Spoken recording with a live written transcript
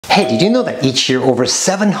Hey, did you know that each year over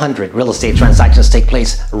 700 real estate transactions take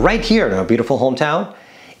place right here in our beautiful hometown?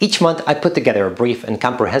 Each month I put together a brief and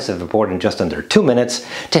comprehensive report in just under 2 minutes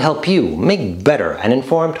to help you make better and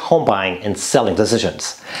informed home buying and selling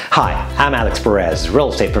decisions. Hi, I'm Alex Perez, real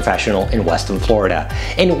estate professional in Weston, Florida,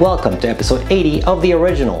 and welcome to episode 80 of the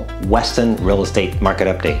original Weston Real Estate Market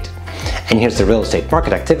Update. And here's the real estate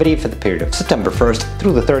market activity for the period of September 1st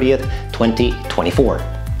through the 30th, 2024.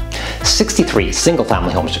 63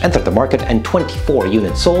 single-family homes entered the market and 24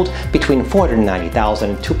 units sold between $490,000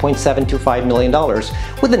 and $2.725 million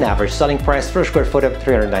with an average selling price per square foot of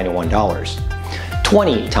 $391.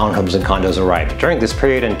 20 townhomes and condos arrived during this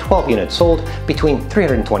period and 12 units sold between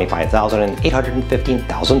 $325,000 and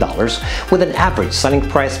 $815,000 with an average selling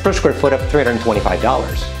price per square foot of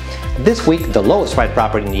 $325. This week, the lowest priced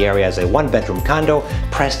property in the area is a one-bedroom condo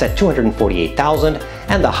priced at $248,000,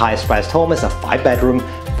 and the highest priced home is a 5-bedroom,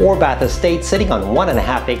 4-bath estate sitting on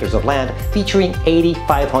 1.5 acres of land featuring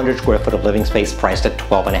 8,500 square foot of living space priced at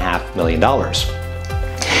 $12.5 million.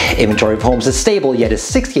 Inventory of homes is stable, yet is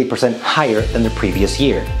 68% higher than the previous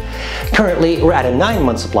year. Currently, we're at a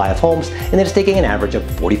 9-month supply of homes, and it is taking an average of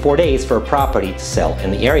 44 days for a property to sell in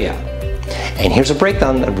the area. And here's a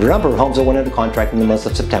breakdown of the number of homes that went into contract in the month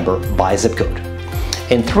of September by zip code.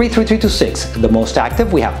 In 33326, the most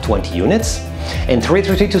active, we have 20 units. In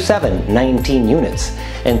 33327, 19 units.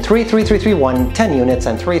 In 33331, 10 units.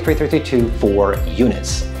 And 33332, 4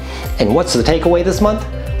 units. And what's the takeaway this month?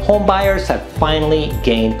 Home buyers have finally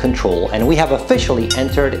gained control, and we have officially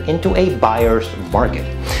entered into a buyer's market.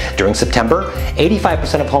 During September,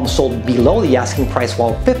 85% of homes sold below the asking price,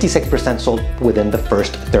 while 56% sold within the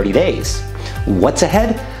first 30 days. What's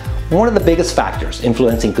ahead? One of the biggest factors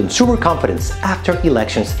influencing consumer confidence after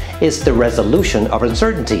elections is the resolution of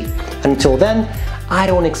uncertainty. Until then, I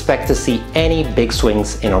don't expect to see any big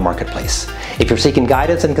swings in our marketplace. If you're seeking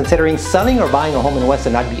guidance and considering selling or buying a home in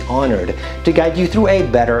Weston, I'd be honored to guide you through a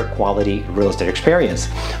better quality real estate experience.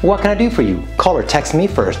 What can I do for you? Call or text me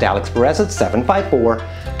first, Alex Perez, at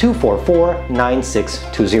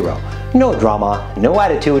 754-244-9620. No drama, no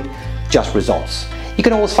attitude, just results. You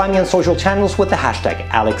can always find me on social channels with the hashtag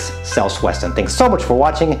AlexSellsWeston. Thanks so much for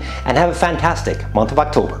watching and have a fantastic month of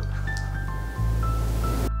October.